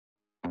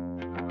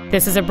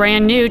This is a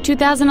brand new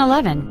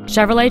 2011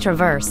 Chevrolet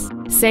Traverse.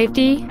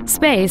 Safety,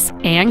 space,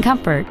 and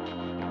comfort.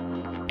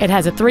 It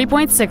has a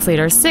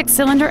 3.6-liter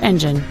six-cylinder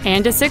engine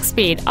and a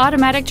 6-speed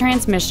automatic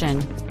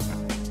transmission.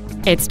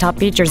 Its top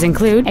features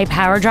include a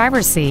power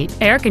driver's seat,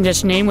 air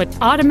conditioning with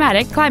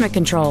automatic climate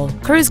control,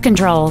 cruise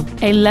control,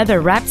 a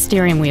leather-wrapped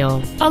steering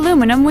wheel,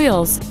 aluminum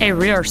wheels, a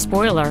rear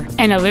spoiler,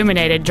 an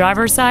illuminated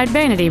driver's side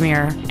vanity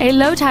mirror, a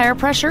low tire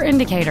pressure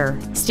indicator,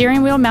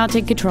 steering wheel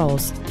mounted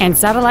controls, and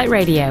satellite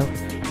radio.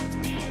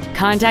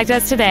 Contact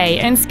us today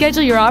and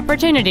schedule your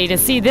opportunity to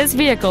see this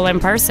vehicle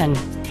in person.